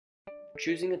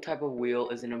Choosing a type of wheel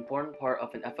is an important part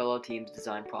of an FLL team's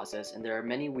design process, and there are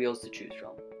many wheels to choose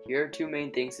from. Here are two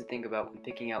main things to think about when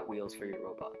picking out wheels for your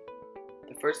robot.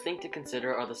 The first thing to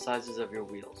consider are the sizes of your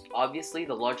wheels. Obviously,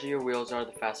 the larger your wheels are,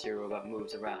 the faster your robot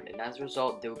moves around, and as a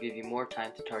result, they will give you more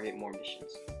time to target more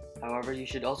missions. However, you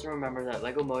should also remember that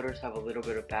LEGO motors have a little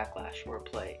bit of backlash or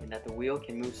play, and that the wheel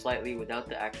can move slightly without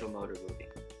the actual motor moving.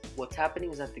 What's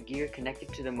happening is that the gear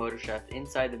connected to the motor shaft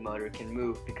inside the motor can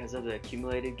move because of the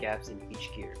accumulated gaps in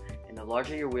each gear, and the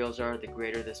larger your wheels are, the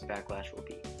greater this backlash will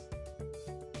be.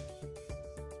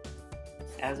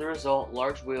 As a result,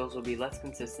 large wheels will be less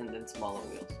consistent than smaller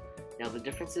wheels. Now, the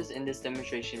differences in this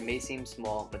demonstration may seem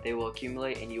small, but they will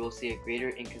accumulate and you will see a greater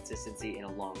inconsistency in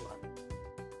a long run.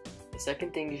 The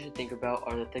second thing you should think about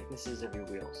are the thicknesses of your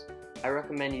wheels. I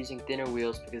recommend using thinner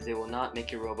wheels because they will not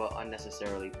make your robot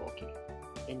unnecessarily bulky.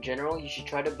 In general, you should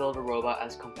try to build a robot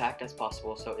as compact as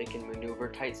possible so it can maneuver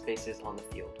tight spaces on the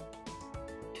field.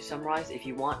 To summarize, if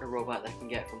you want a robot that can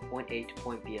get from point A to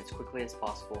point B as quickly as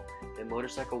possible, then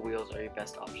motorcycle wheels are your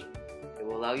best option. It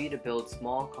will allow you to build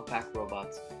small, compact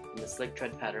robots, and the slick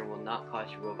tread pattern will not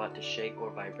cause your robot to shake or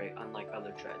vibrate unlike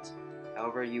other treads.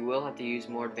 However, you will have to use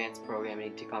more advanced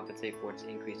programming to compensate for its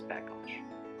increased backlash.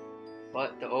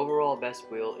 But the overall best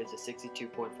wheel is a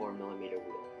 62.4mm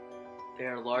wheel. They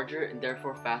are larger and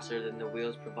therefore faster than the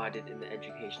wheels provided in the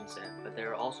education set, but they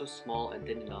are also small and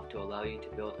thin enough to allow you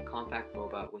to build a compact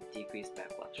robot with decreased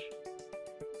backlash.